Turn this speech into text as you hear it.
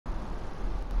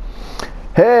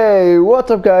Hey, what's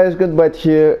up guys, Goodbye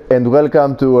here and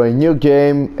welcome to a new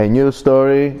game, a new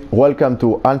story. Welcome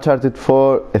to Uncharted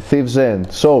 4, A Thief's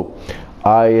End. So,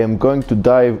 I am going to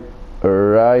dive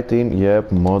right in,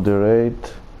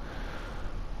 moderate.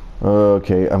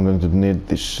 Okay, I'm going to need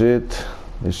this shit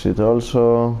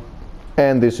also,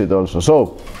 and this shit also.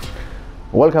 So,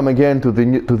 welcome again to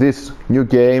this new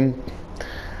game.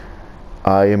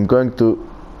 I am going to,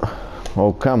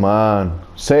 oh come on,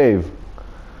 save.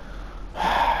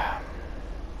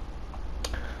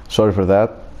 Sorry for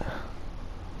that.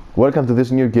 Welcome to this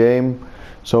new game.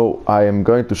 So I am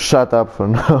going to shut up for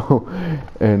now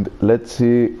and let's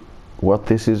see what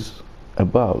this is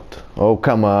about. Oh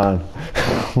come on.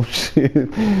 Oh shit.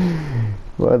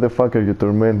 Why the fuck are you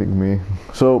tormenting me?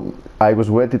 So I was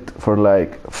waiting for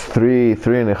like three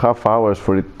and a half hours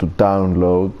for it to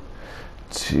download.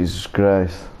 Jesus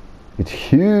Christ. It's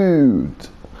huge.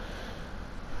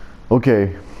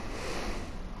 Okay.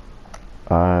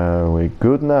 Are we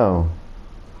good now?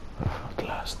 At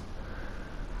last.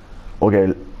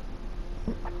 Okay.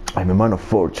 I'm a man of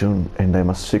fortune and I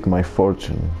must seek my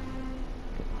fortune.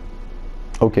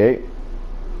 Okay.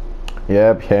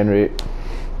 Yep, Henry.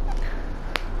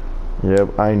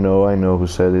 Yep, I know who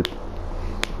said it.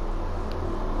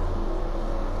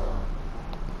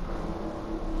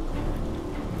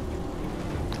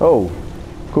 Oh,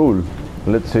 cool.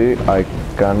 Let's see, I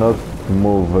cannot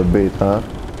move a bit, huh?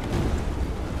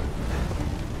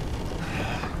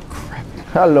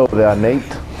 Hello there,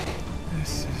 Nate.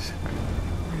 This is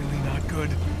really not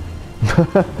good.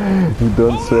 You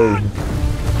don't say.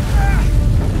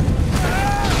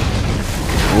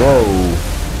 Whoa.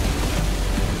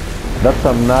 That's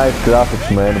some nice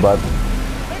graphics, man, but... I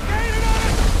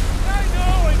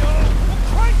know. I'm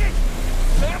cranking.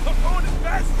 I'm going as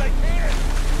fast as I can.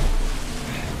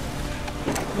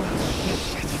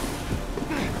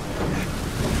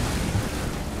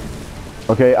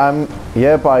 Okay,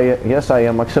 yes, I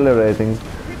am accelerating.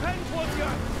 Keep heading towards the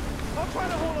island. I'll try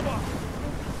to hold him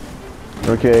off.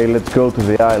 Okay, let's go to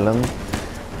the island.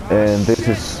 And this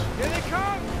is... Here they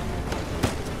come.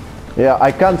 Yeah,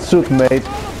 I can't shoot, mate.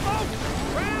 All the boats.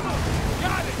 Ram 'em.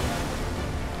 Got it.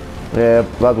 Yeah,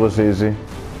 that was easy.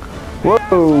 Whoa!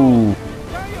 Tell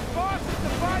your bosses to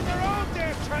find their own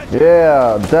damn treasure.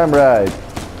 Yeah, damn right.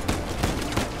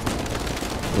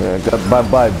 Yeah,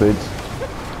 bye-bye, bitch. You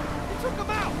took 'em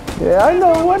out. Yeah, I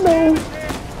know.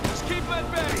 Just keep them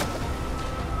at bay.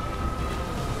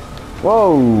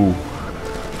 Whoa!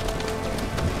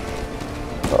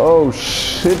 Oh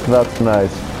shit, that's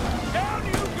nice. Down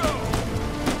you go.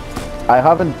 I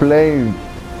haven't played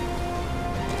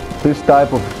this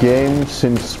type of game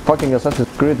since fucking Assassin's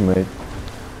Creed, mate.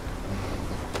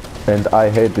 And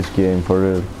I hate this game, for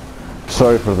real.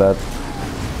 Sorry for that.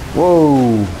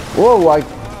 Whoa! Whoa,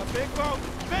 Big boat.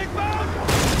 Big boat.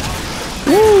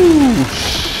 Woo!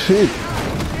 Shit!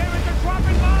 Damn it, they're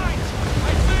dropping mines. I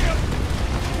see them.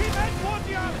 Keep heading towards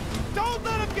the island. Don't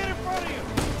let them get in front of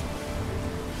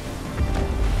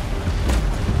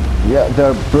you. Yeah,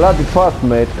 they're bloody fast,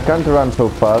 mate. Can't run so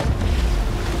fast.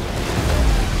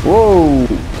 Whoa!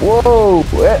 Whoa!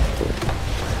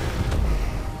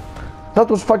 That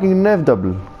was fucking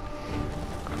inevitable.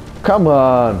 Come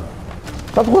on!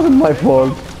 That wasn't my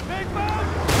fault. Big boat.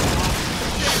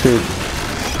 Shit.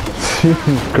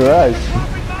 Jesus Christ.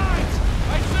 Dropping mines.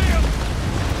 I see them.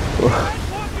 Head towards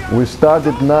the island. We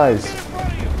started nice. Get in front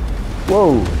of you.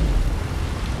 Whoa.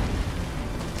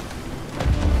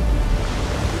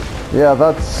 Yeah,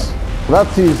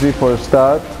 that's easy for a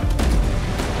start.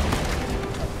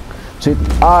 Shit.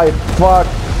 Fuck,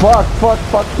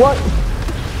 what?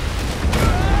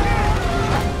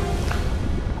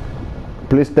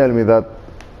 Please tell me that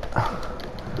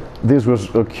this was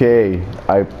okay,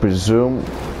 I presume.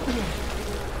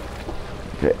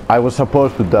 Okay, I was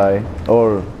supposed to die,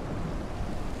 or...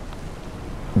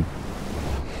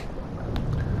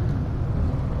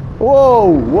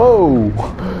 Whoa!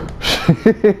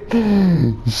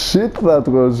 Shit, that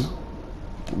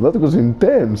was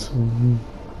intense.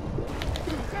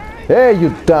 Hey, you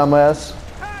dumbass!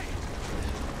 Hey.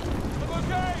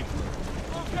 Okay.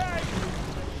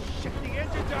 Shit, the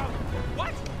engine's out.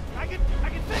 What? I can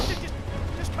fix it.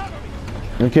 Just cover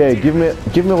me. Okay, give me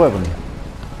a weapon.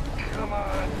 Come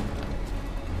on.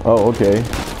 Oh, okay.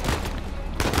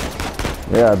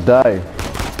 Yeah, die.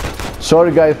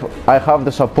 Sorry guys, I have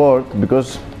the support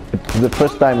because it's the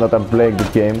first time that I'm playing the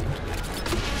game.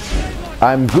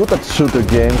 I'm good at shooter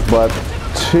games, but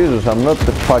Jesus, I'm not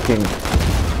the fucking...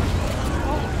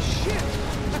 Oh shit.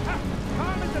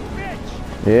 Tom is a bitch.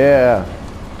 Yeah,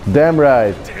 damn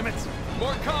right. Damn it.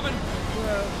 More coming.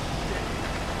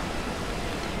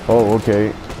 Oh,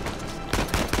 okay.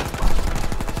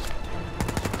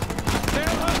 Tail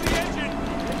of the engine!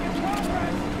 Making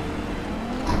progress!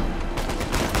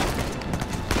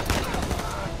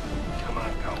 Come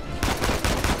on,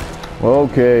 go.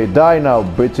 Okay, die now,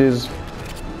 bitches.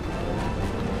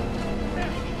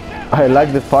 I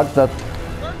like the fact that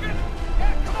Working?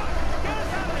 Yeah, come on! Get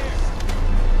us out of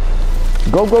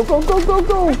here! go go go go go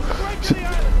go. Break to the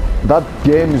island! That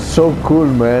game is so cool,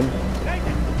 man.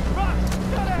 Nathan! Rock!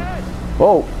 Dead ahead!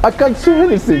 Oh, I can't see See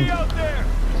anything. you out there!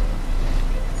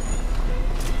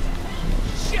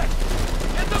 Shit!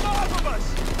 Get them off of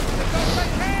us! The best I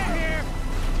can here!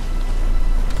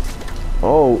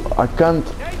 Oh, I can't.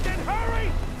 Nathan,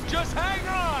 hurry! Just hang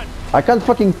on! I can't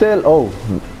fucking tell. Oh,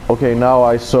 okay, now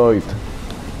I saw it.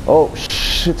 Oh,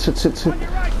 shit, shit, shit, shit. On your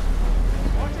right!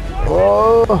 Watch it, watch it!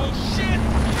 Oh, Oh, shit!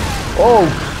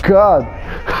 oh, God.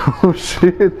 Oh,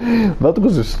 shit. That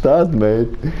was a start, mate.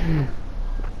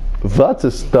 That's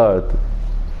a start.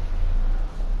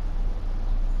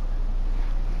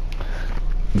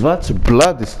 That's a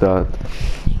bloody start.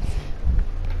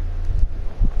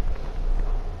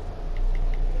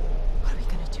 What are we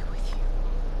gonna do with you?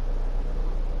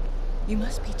 You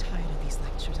must be tired of these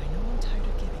lectures. I know I'm tired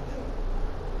of giving them.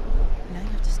 Now you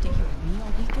have to stay here with me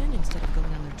all weekend instead of going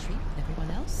on a retreat with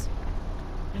everyone else?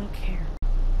 I don't care.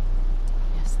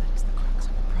 Yes, that is the crux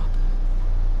of the problem.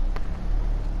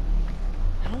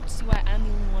 I don't see why I'm the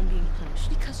only one being punished.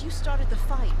 Because you started the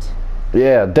fight.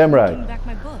 Yeah, damn Giving right. back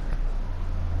my book.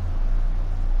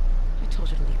 I told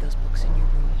you to leave those books in your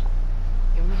room.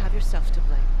 You only have yourself to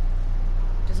blame.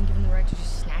 Doesn't give him the right to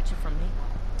just snatch it from me.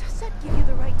 Does that give you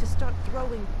the right to start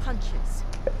throwing punches?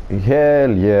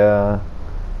 Hell yeah.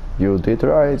 You did It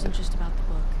right. wasn't just about the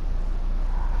book.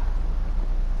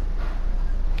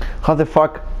 How the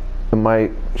fuck am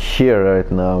I here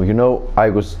right now? You know, I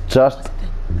was just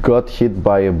got hit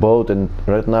by a boat and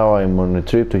right now I'm on a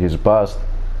trip to his past.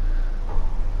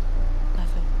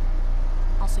 Nothing.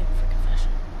 I'll save it for confession.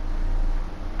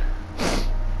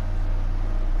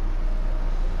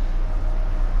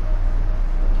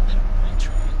 I don't mind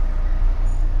trying.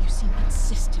 You seem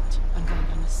insistent on going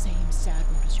down the same sad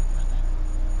road as your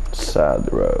brother.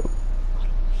 Sad road. What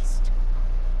a waste.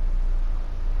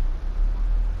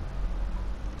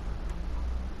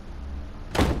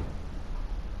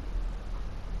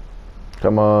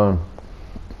 Come on.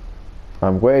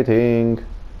 I'm waiting.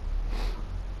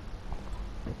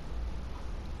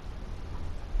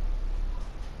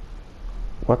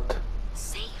 What?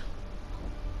 Sam!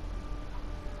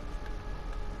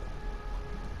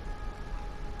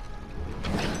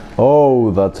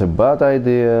 Oh, that's a bad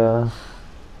idea.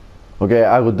 Okay,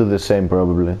 I would do the same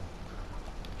probably.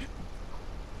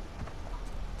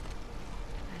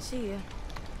 I see you.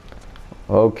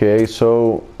 Okay,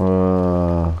 so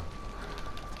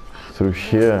through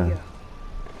here.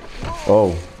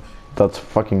 Oh, that's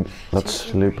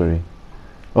slippery.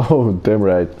 Oh, damn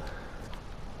right.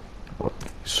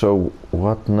 So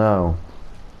what now?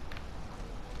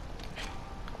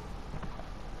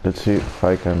 Let's see if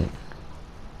I can.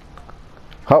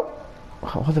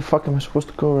 How the fuck am I supposed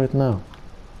to go right now?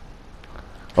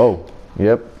 Oh,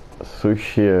 yep, through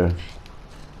here.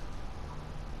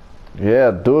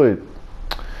 Yeah, do it.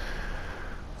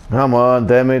 Come on,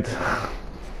 damn it.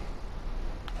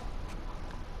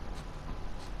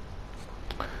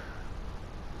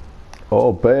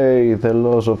 Obey the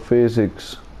laws of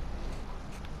physics.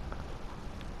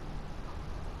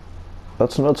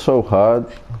 That's not so hard.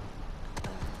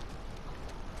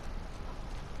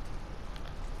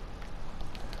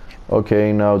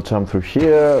 Okay, now jump through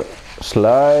here.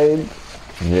 Slide.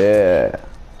 Yeah.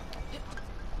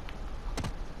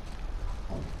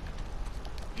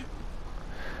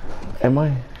 Am I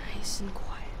Nice and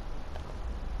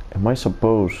quiet.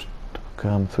 supposed to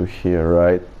come through here,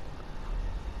 right?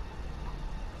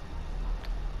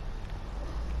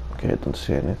 Okay, I don't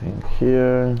see anything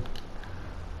here.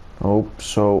 Oh,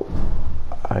 so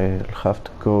I'll have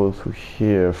to go through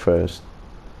here first.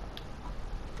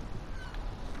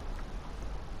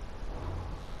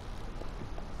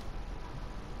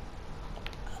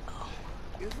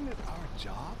 Isn't it our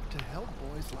job to help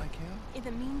boys like him? In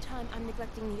the meantime, I'm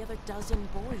neglecting the other dozen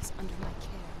boys under my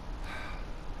care.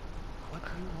 What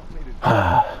do you want me to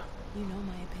do? You know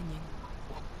my opinion.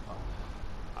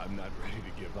 I'm not ready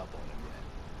to give up on him yet.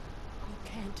 You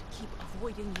can't keep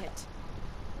avoiding it.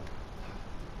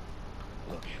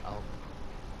 Look, I'll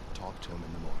talk to him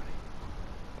in the morning.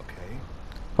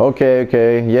 Okay?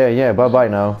 Okay, yeah, bye bye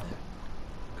now.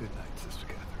 Good night, Sister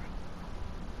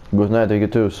Catherine. Good night to you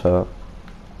too, sir.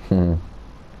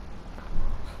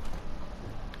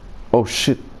 Oh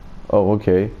shit. Oh,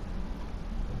 okay.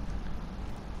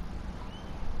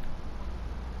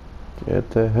 Get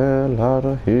the hell out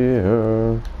of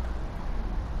here.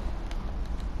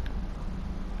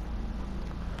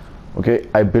 Okay,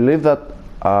 I believe that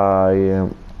I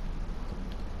am...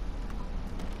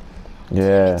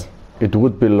 Yeah, it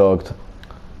would be locked.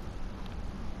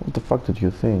 What the fuck did you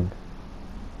think?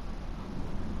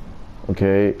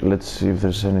 Okay, let's see if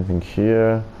there's anything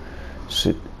here.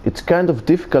 Shit, it's kind of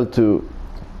difficult to...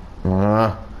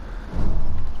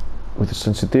 with the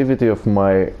sensitivity of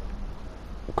my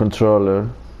controller.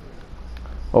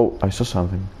 Oh, I saw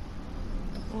something.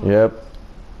 Whoa. Yep.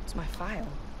 It's my file.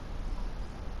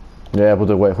 Yeah, put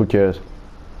it away, who cares?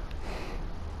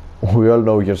 We all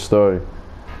know your story.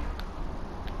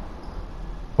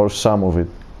 Or some of it.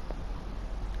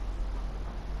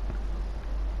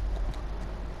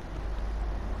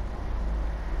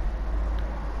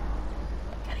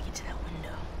 Gotta get to that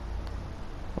window.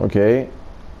 Okay,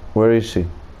 where is she?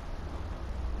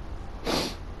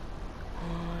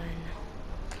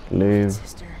 On. Leave.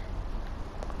 Sister.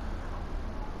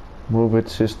 Move it,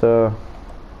 sister.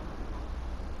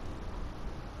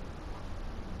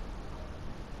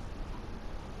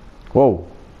 Whoa,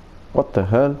 what the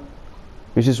hell?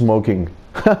 Is she smoking?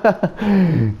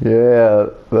 Yeah,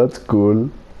 that's cool.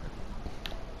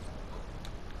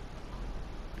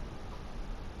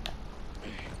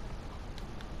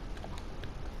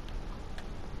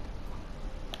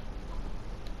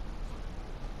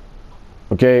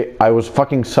 Okay, I was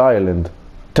fucking silent.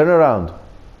 Turn around.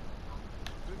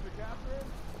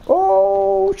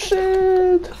 Oh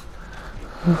shit!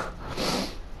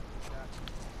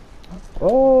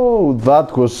 Oh,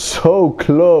 that was so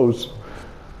close.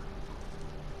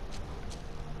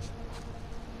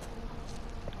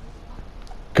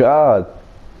 God.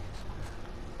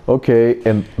 Okay,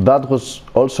 and that was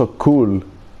also cool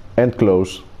and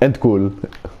close and cool.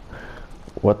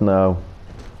 What now?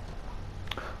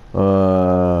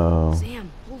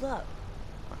 Sam, hold up.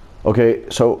 Okay,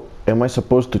 so am I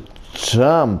supposed to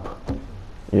jump?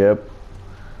 Yep.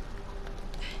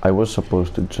 I was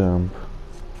supposed to jump.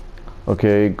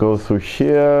 Okay, go through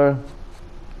here.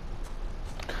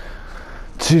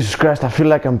 Jesus Christ, I feel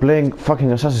like I'm playing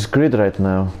fucking Assassin's Creed right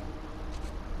now.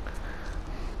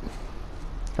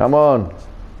 Come on.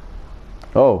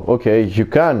 Oh, okay, you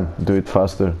can do it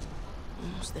faster.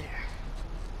 Almost there.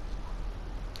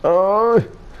 Oh,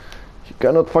 you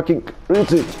cannot fucking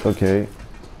reach it. Okay.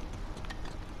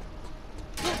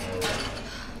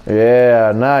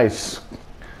 Yeah, nice.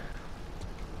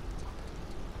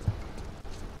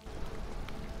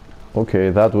 Okay,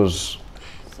 that was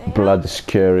Sam? bloody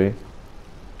scary.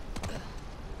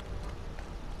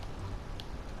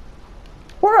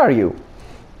 Where are you?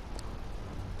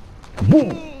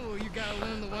 Boom! Oh, you gotta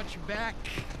learn to watch your back.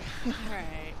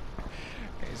 Alright.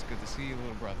 Okay, it's good to see you,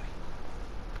 little brother.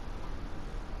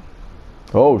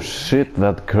 Oh shit,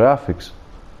 that graphics.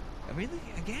 Really?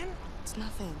 Again? It's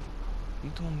nothing. You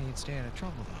told me you'd stay out of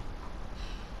trouble, though.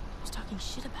 He was talking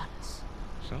shit about us.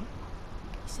 So?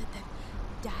 He said that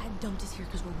Dad dumped us here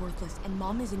because we're worthless, and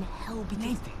Mom is in hell because...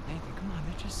 Nathan, come on.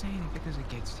 They're just saying it because it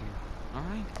gets to you.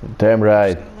 Alright? Damn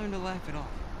right. Just gotta learn to laugh it off.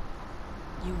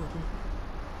 You wouldn't.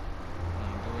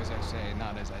 Do as I say,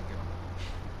 not as I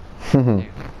do. Yeah,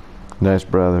 Nice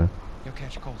brother. you'll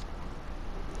catch a cold.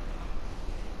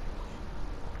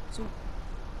 So,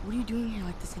 what are you doing here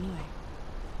like this anyway?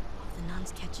 If the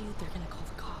nuns catch you, they're gonna call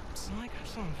the cops. Well, I got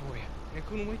something for you. I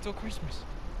couldn't wait till Christmas.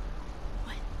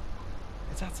 What?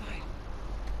 It's outside.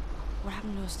 What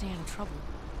happened to us staying out of trouble?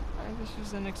 This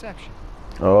is an exception.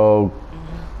 Oh.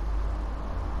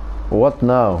 What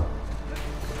now?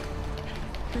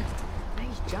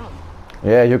 Nice jump.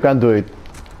 Yeah, you can do it.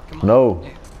 Come on. No. Yeah,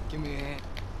 give me a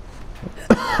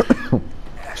hand.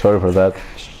 Sorry for that.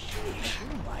 Sure,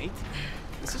 mate.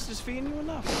 This is just feeding you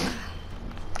enough.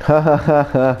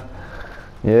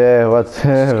 Yeah, It's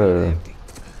whatever. empty.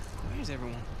 Where's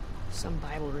everyone? Some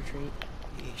Bible retreat.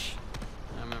 Yeesh.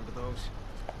 I remember those.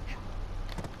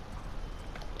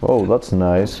 Oh, that's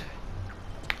nice.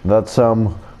 That's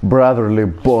some brotherly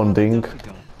bonding. Duffy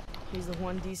doing? He's the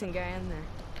one decent guy in there.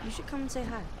 You should come and say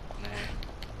hi. Nah,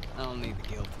 I don't need the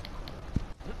guilt.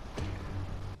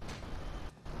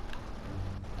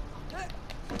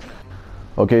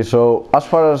 Okay, so as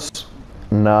far as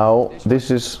now, this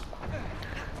is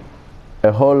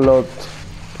a whole lot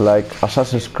like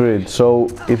Assassin's Creed. So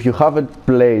if you haven't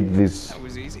played this, That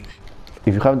was easy.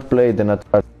 if you haven't played an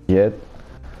Uncharted yet,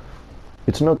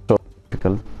 it's not so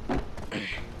difficult.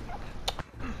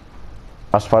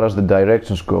 As far as the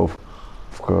directions go,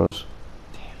 of course.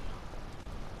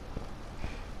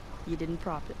 You didn't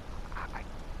prop it.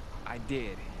 I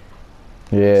did.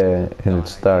 Yeah, and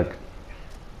it's dark.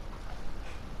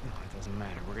 No, it doesn't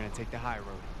matter. We're gonna gonna take the high road.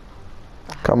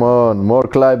 Come on, more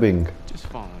climbing. Just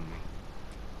follow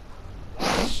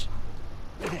me.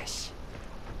 This.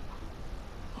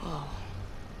 Oh.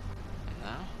 And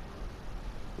now,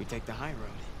 we take the high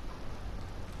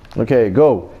road. Okay,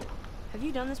 go. Have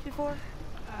you done this before?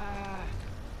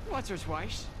 Once or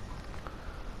twice.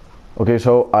 Okay,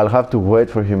 so I'll have to wait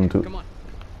for him to... Come on.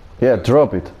 Yeah,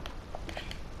 drop it.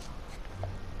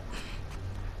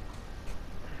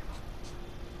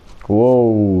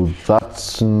 Whoa,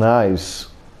 that's nice.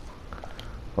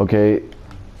 Okay,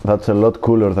 that's a lot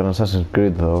cooler than Assassin's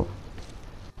Creed though.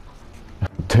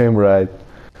 Damn right.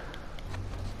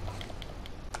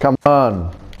 Come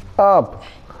on, up.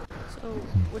 So,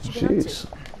 what you been up Jeez. to?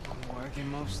 I'm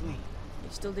working mostly. You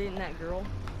still dating that girl?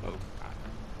 Oh,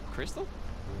 Crystal?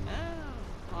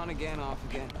 On again, off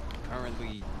again.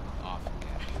 Currently off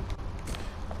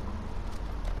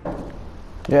again.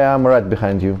 Yeah, I'm right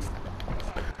behind you.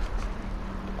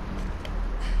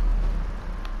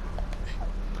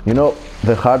 You know,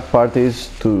 the hard part is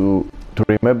to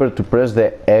remember to press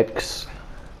the X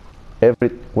every...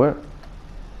 Where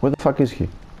the fuck is he?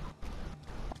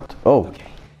 Oh.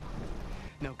 Okay.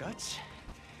 No guts.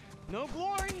 No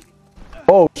glory.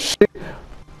 Oh shit!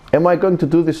 Am I going to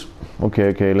do this? Okay,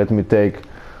 okay, let me take...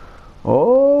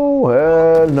 Oh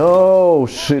hell no!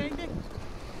 Shit!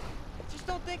 Just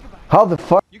don't think about it. How the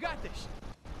fuck? You got this.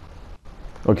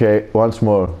 Okay, once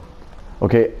more.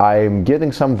 Okay, I'm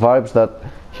getting some vibes that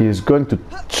he's going to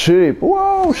trip.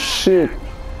 Whoa, shit!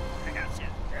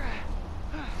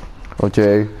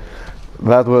 Okay,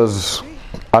 that was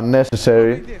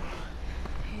unnecessary.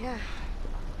 Yeah.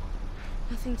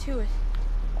 Nothing to it.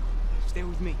 Stay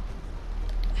with me.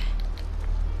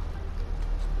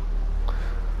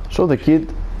 So the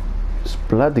kid is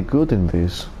bloody good in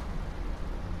this.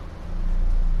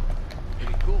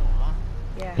 Pretty cool, huh?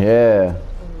 Yeah. Yeah.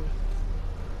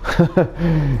 Through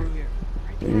here.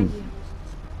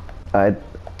 Behind you.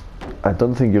 I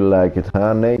don't think you like it,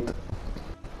 huh, Nate?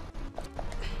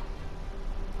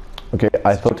 Okay,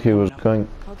 I thought he was going...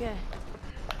 Okay.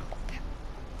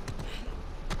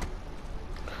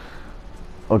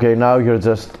 Okay, now you're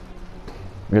just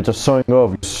showing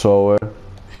off, you sower.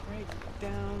 Right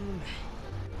down.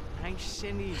 Nice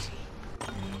and easy.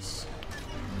 Nice.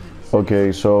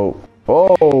 Okay, so...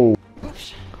 Oh!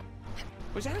 Oops.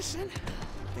 Was that a sin?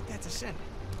 I think that's a sin.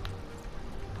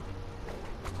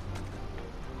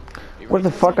 You Where ready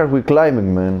the for fuck this? are we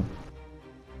climbing, man?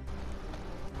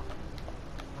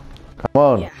 Come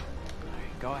on. Yeah.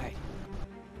 Alright, go ahead.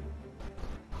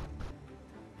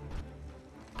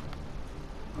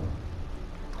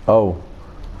 Oh.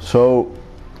 So...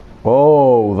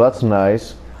 Oh, that's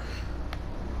nice.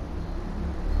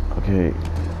 Okay.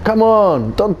 Come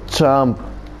on! Don't jump!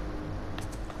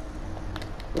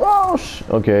 Oh,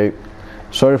 okay.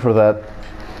 Sorry for that.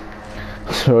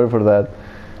 Sorry for that.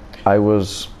 I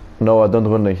was... No, I don't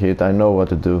want to hit. I know what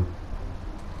to do.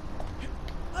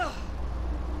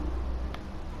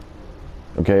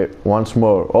 Okay, once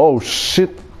more. Oh,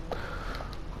 shit!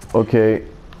 Okay.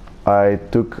 I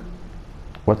took...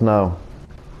 What now?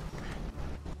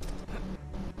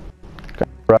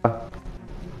 Camera.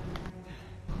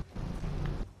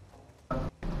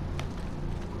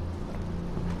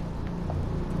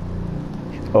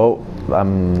 Oh,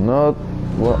 I'm not...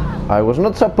 Well, I was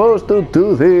not supposed to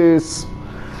do this!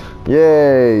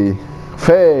 Yay!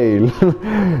 Fail!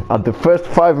 At the first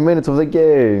 5 minutes of the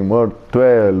game, or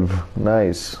 12.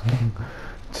 Nice.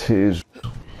 Jeez.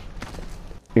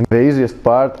 In the easiest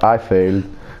part, I failed.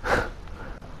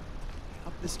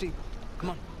 Up the steep. Come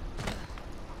on.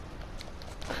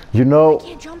 You I know...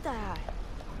 can't jump that high.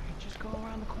 Alright, just go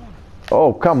around the corner.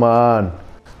 Oh, come on!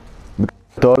 Become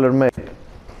taller, mate.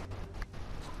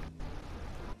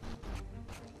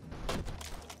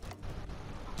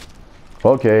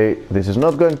 Okay, this is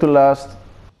not going to last.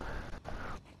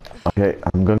 Okay,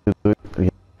 I'm going to do it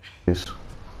like this.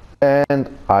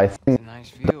 And I think... It's a nice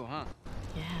view, huh?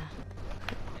 Yeah.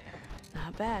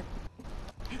 Not bad.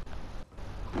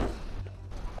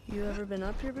 You ever been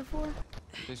up here before?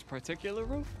 This particular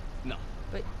roof? No.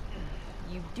 But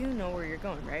you do know where you're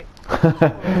going, right?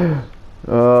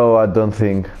 Oh, I don't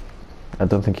think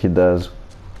he does.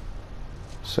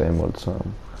 Same old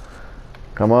song.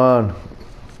 Come on.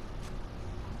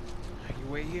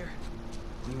 You wait here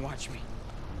and watch me.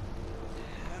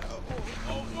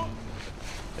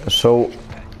 So,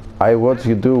 I watch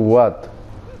you do what?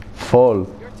 Fall.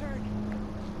 Your turn.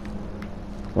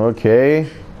 Okay.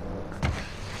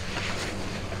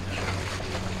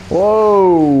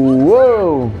 Whoa,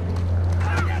 whoa.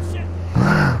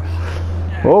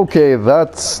 Okay,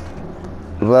 that's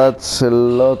a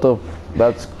lot of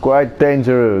That's quite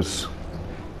dangerous. I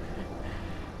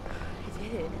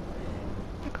did.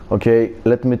 Okay,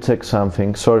 let me check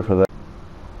something. Sorry for that.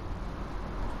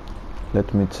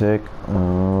 Let me check.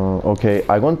 Okay,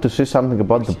 I want to see something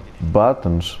about the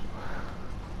buttons.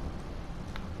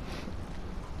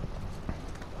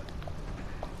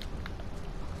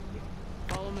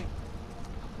 Follow me.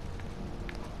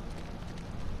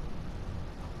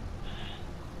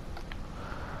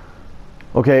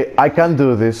 Okay, I can't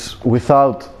do this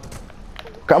without...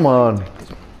 Come on.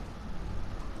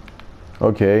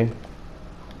 Okay.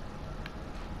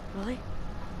 Really?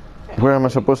 Where am I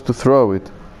supposed to throw it?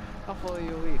 I'll follow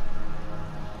your lead.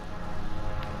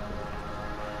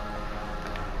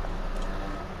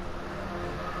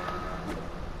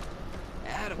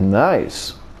 Adam.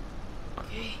 Nice.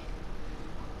 Okay.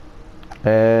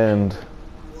 And...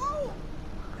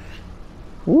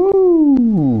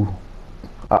 Woo!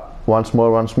 Once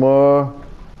more, once more.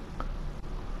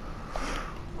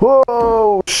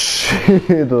 Whoa!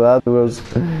 Shit, that was...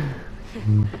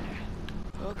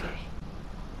 Okay.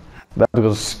 That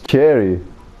was scary.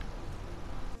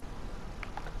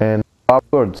 And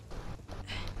upwards.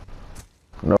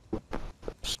 No,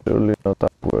 surely not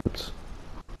upwards.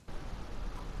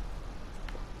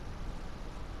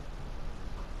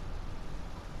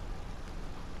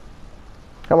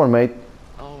 Come on, mate.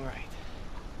 All right.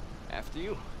 After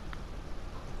you.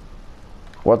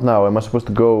 What now? Am I supposed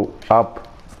to go up?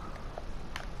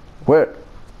 Where?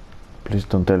 Please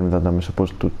don't tell me that I'm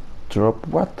supposed to drop.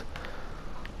 What?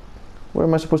 Where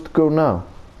am I supposed to go now?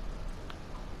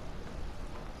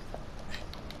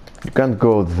 You can't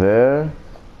go there.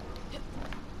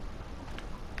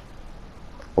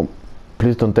 Oh,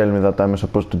 please don't tell me that I'm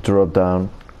supposed to drop down.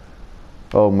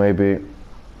 Oh, maybe.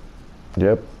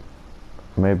 Yep.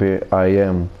 Maybe I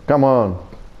am. Come on.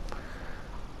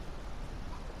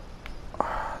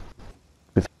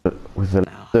 With the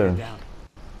ladder. Down.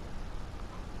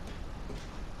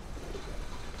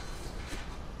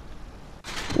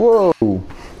 Whoa.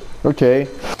 Okay.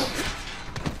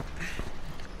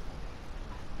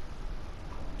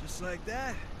 Just like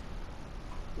that.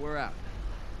 We're out.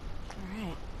 All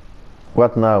right.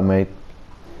 What now, mate?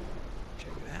 Check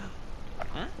it out.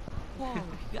 Huh? Whoa, you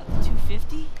got the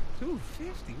 250?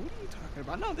 250? What are you talking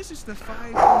about? No, this is the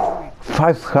 500.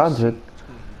 500? No way.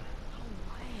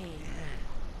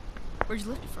 Where'd you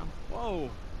lift it from? Whoa.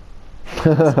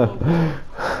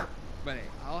 But hey,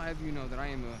 I'll have you know that I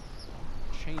am a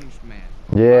changed man.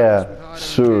 Yeah, Sweetheart,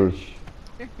 sure. cash.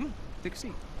 Here, come on, take a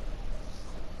seat.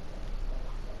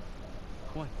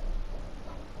 What?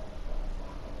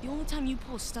 The only time you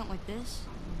pull a stunt like this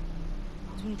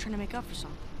is when you're trying to make up for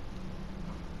something.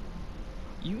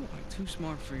 You are too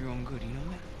smart for your own good, you know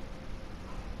that?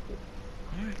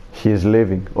 Alright. He's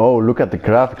leaving. Oh, look at the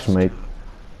graphics, mate.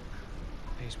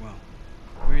 Pays well.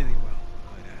 Really well.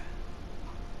 But,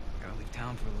 gotta leave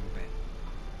town for a little bit.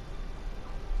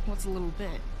 What's a little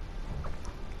bit?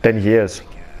 10 years.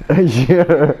 Like, A year.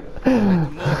 at the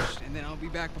most, and then I'll be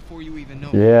back before you even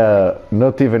know. Yeah,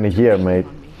 not even a year, mate.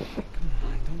 On me. Come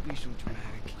on, don't be so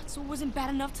dramatic. So it wasn't bad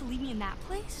enough to leave me in that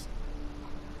place?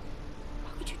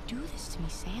 How could you do this to me,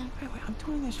 Sam? Wait, I'm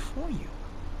doing this for you.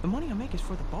 The money I make is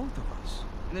for the both of us.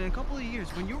 And then in a couple of years,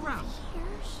 when you're out,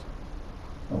 Years?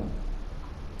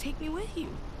 Take me with you.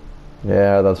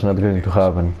 Yeah, that's not going to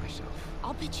happen. myself.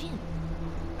 I'll pitch in.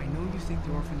 I know you think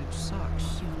the orphanage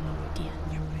sucks. You have no idea.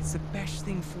 Yeah, but it's the best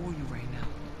thing for you right now.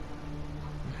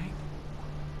 Right?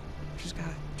 Just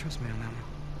gotta trust me on that one.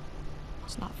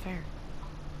 It's not fair.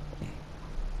 Yeah.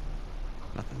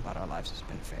 Nothing about our lives has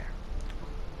been fair.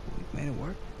 We've made it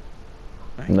work.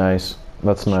 Right? Nice.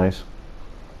 That's nice.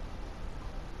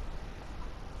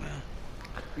 Well,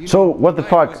 you So, know, what the tonight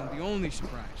fuck? wasn't the only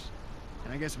surprise.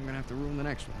 And I guess I'm gonna have to ruin the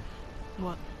next one.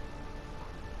 What?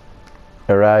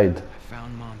 A ride. I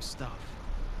found Mom's stuff.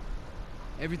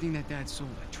 Everything that Dad sold,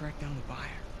 I tracked down the buyer.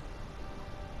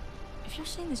 If you're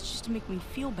saying this just to make me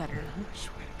feel better, I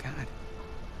swear to God.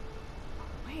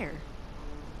 where?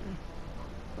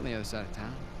 On the other side of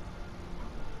town.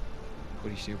 What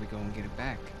do you say we go and get it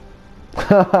back?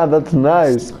 That's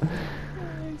nice.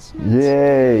 It's not Yay.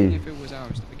 scary if it was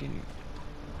ours to begin with.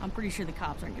 I'm pretty sure the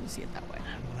cops aren't gonna see it that way.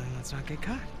 Well, then let's not get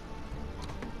caught.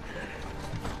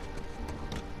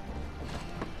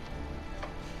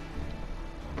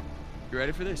 You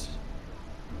ready for this?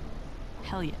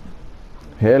 Hell yeah.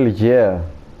 Hell yeah.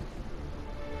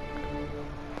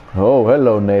 Oh,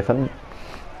 hello, Nathan.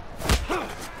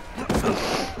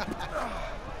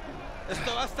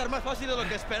 Esto va a estar más fácil de lo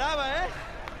que esperaba, ¿eh?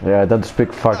 Yeah, I don't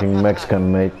speak fucking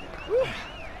Mexican, mate.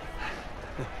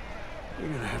 You're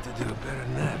gonna have to do it better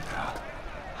than that, pal.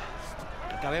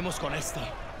 Acabemos con esto.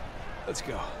 Let's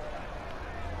go.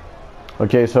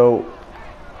 Okay, so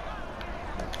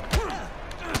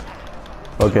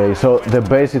the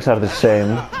basics are the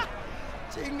same.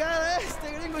 Chingada,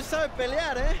 este gringo sabe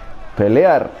pelear, ¿eh?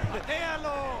 Pelear.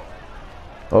 ¡Déjalo!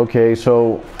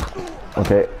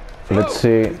 Okay, let's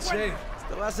see. Good save.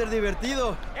 Esto va a ser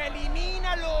divertido.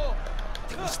 ¡Elimínalo!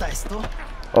 ¿Te gusta esto?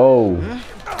 Oh,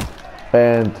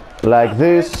 and like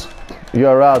this,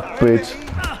 you're out, bitch.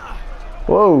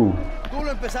 Whoa. Tú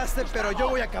lo empezaste, pero yo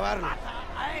voy a acabarlo.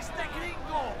 ¡A este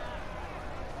gringo!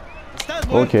 Estás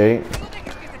muerto.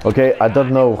 Okay, I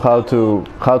don't know how to.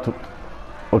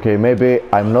 Okay, maybe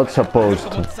I'm not supposed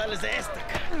 ¿Cómo to. te sales de esta,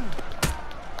 cara?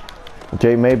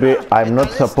 Okay, maybe I'm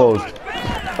not supposed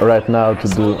right now to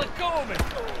do.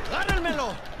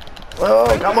 ¡Agárrenmelo!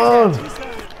 Oh, come on!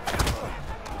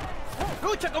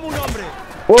 ¡Lucha como un hombre!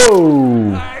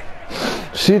 Whoa!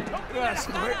 Shit! That's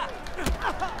great.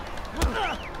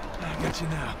 I got you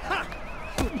now.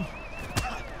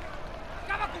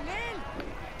 ¡Acaba con él!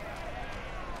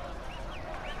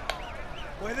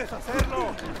 ¡Puedes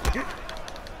hacerlo!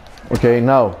 Okay,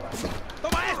 now.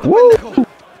 ¡Toma esto, Woo! pendejo!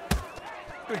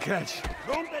 Good catch.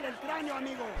 ¡Rómpele el cráneo,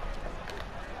 amigo!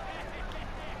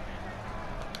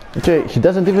 Okay, he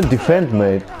doesn't even defend,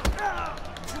 mate.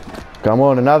 Come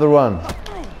on, another one.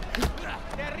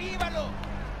 ¡Derríbalo!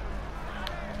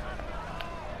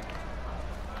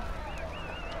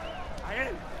 ¡A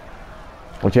él!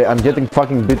 Okay, I'm getting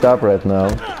fucking beat up right now.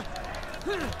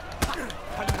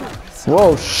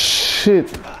 Whoa,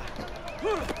 shit.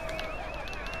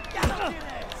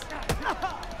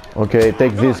 Okay,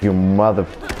 take this, you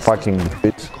motherfucking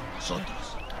bitch.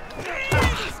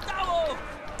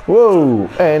 Whoa,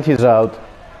 and he's out.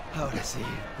 Ahora sí,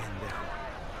 pendejo.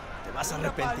 Te vas a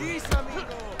arrepentir. ¡Paliza,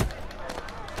 amigo!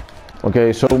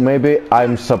 Okay, so maybe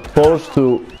I'm supposed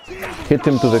to hit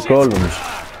him to the columns.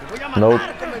 Te voy a matar, Nope.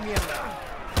 come mierda.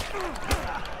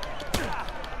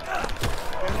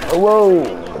 Whoa.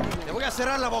 Te voy a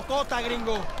cerrar la bocota,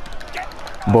 gringo.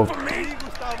 ¡Sí,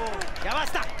 Gustavo! ¡Ya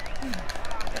basta!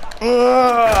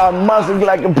 I'm muzzling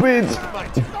like a bitch.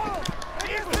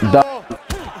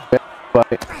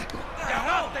 Bye.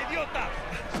 ¡Llamaste, idiota!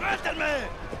 ¡Suéltenme!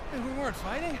 Hey, we weren't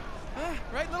fighting, huh?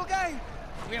 Right, little guy?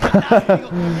 Voy a matar, gringo,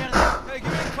 come mierda. Hey,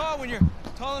 give me a call when you're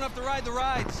tall enough to ride the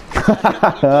rides.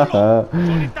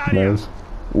 Nice.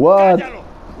 What? ¡Cállalo!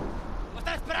 ¿Lo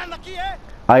estás esperando aquí, eh?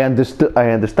 I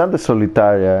understand the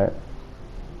solitaria,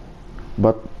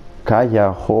 but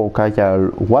kaya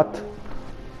what?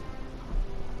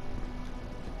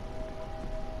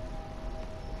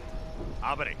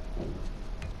 ¡Abre!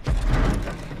 Come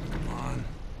on.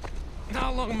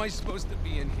 How long am I supposed to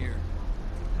be in here?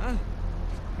 Huh?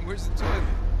 Where's the toilet?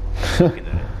 Looking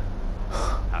at it.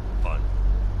 Have fun.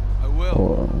 I will.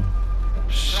 Oh,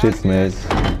 shit, mate.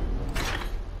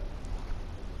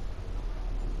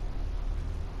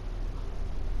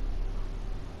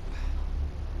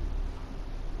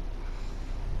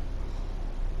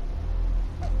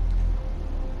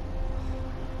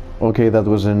 Okay, that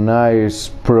was a nice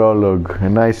prologue, a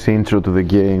nice intro to the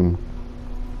game.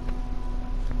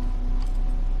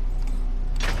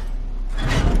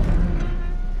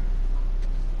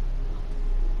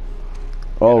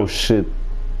 Oh shit,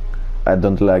 I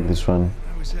don't like this one.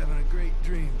 I was having a great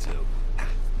dream, too.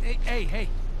 Hey.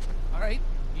 All right,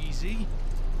 easy.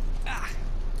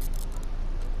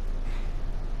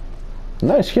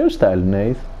 Nice hairstyle,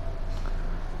 Nate.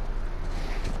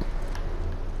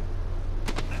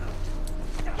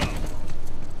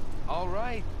 All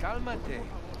right, cálmate.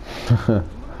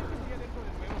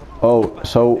 Oh,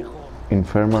 so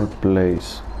infernal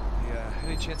place. Yeah,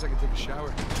 any chance I can take a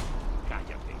shower?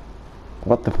 ¡Cállate!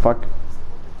 What the fuck?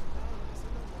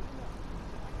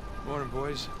 Morning,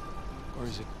 boys. Or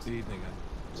is it the evening?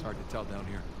 It's hard to tell down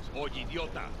here. Oye,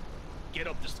 idiota. Get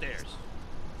up the stairs.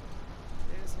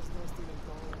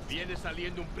 Viene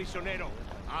saliendo un prisionero.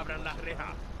 Abran la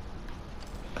reja.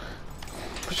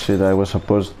 Shit, I'm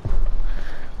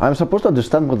supposed to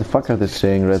understand what the fuck are they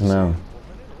saying right now.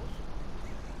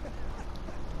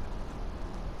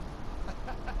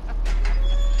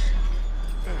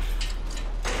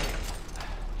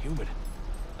 Humid.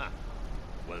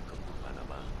 Welcome to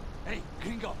Panama. Hey,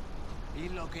 gringo. ¿Y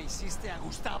lo que hiciste a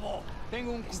Gustavo?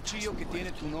 Tengo un cuchillo que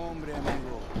tiene tu nombre,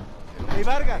 amigo. Hey,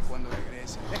 Vargas. Cuando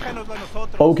regrese. Déjanoslo a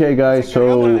nosotros. Okay, guys, Nos so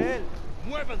encargamos de él.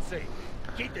 Muévanse.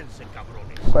 Quítense,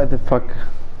 cabrones. what the fuck?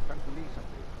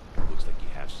 Looks like you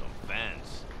have some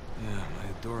fans. Yeah, my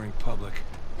adoring public.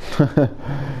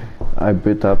 I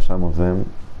beat up some of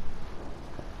them.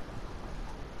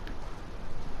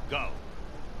 Go.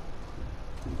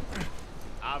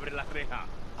 Abre la reja.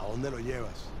 ¿A dónde lo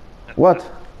llevas? What?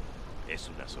 Es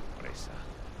una sorpresa.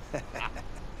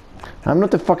 I'm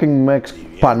not a fucking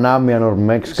Panamian or You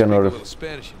Mexican speak a or... little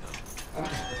Spanish, you know.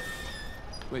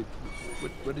 Wait,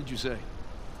 what did you say?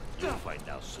 You'll find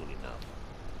out soon enough.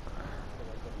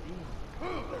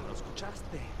 ¿Lo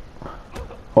escuchaste?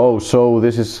 Oh, so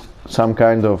this is some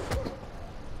kind of...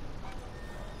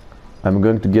 I'm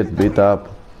going to get beat up.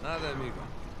 Nada, amigo.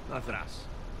 Atrás.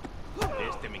 De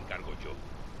este me encargo yo.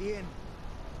 Bien.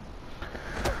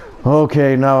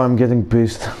 Okay, now I'm getting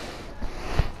pissed.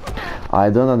 I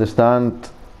don't understand.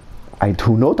 I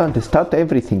do not understand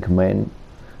everything, man.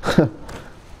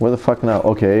 What the fuck now?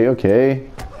 Okay, okay.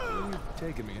 Where are you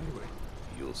taking me anyway?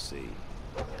 You'll see.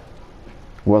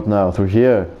 What now? Through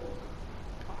here?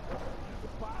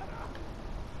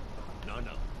 No,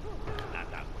 not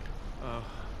that way. Oh,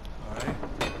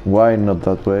 alright. Why not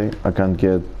that way? I can't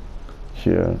get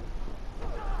here.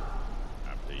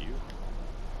 After you.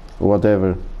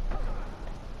 Whatever.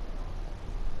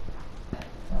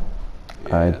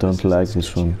 I Yeah, don't isn't like this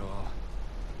sketchy one.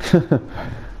 at all.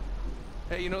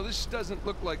 Hey, you know, this doesn't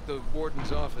look like the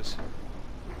warden's office.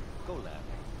 Go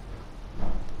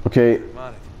lab. Okay, I'm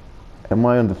on it. am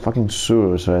I on the fucking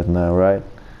sewers right now, right?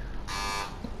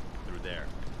 Through there.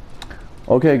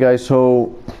 Okay guys,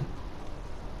 so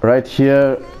right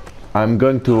here I'm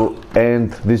going to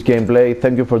end this gameplay.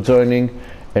 Thank you for joining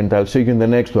and I'll see you in the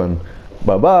next one.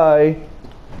 Bye bye!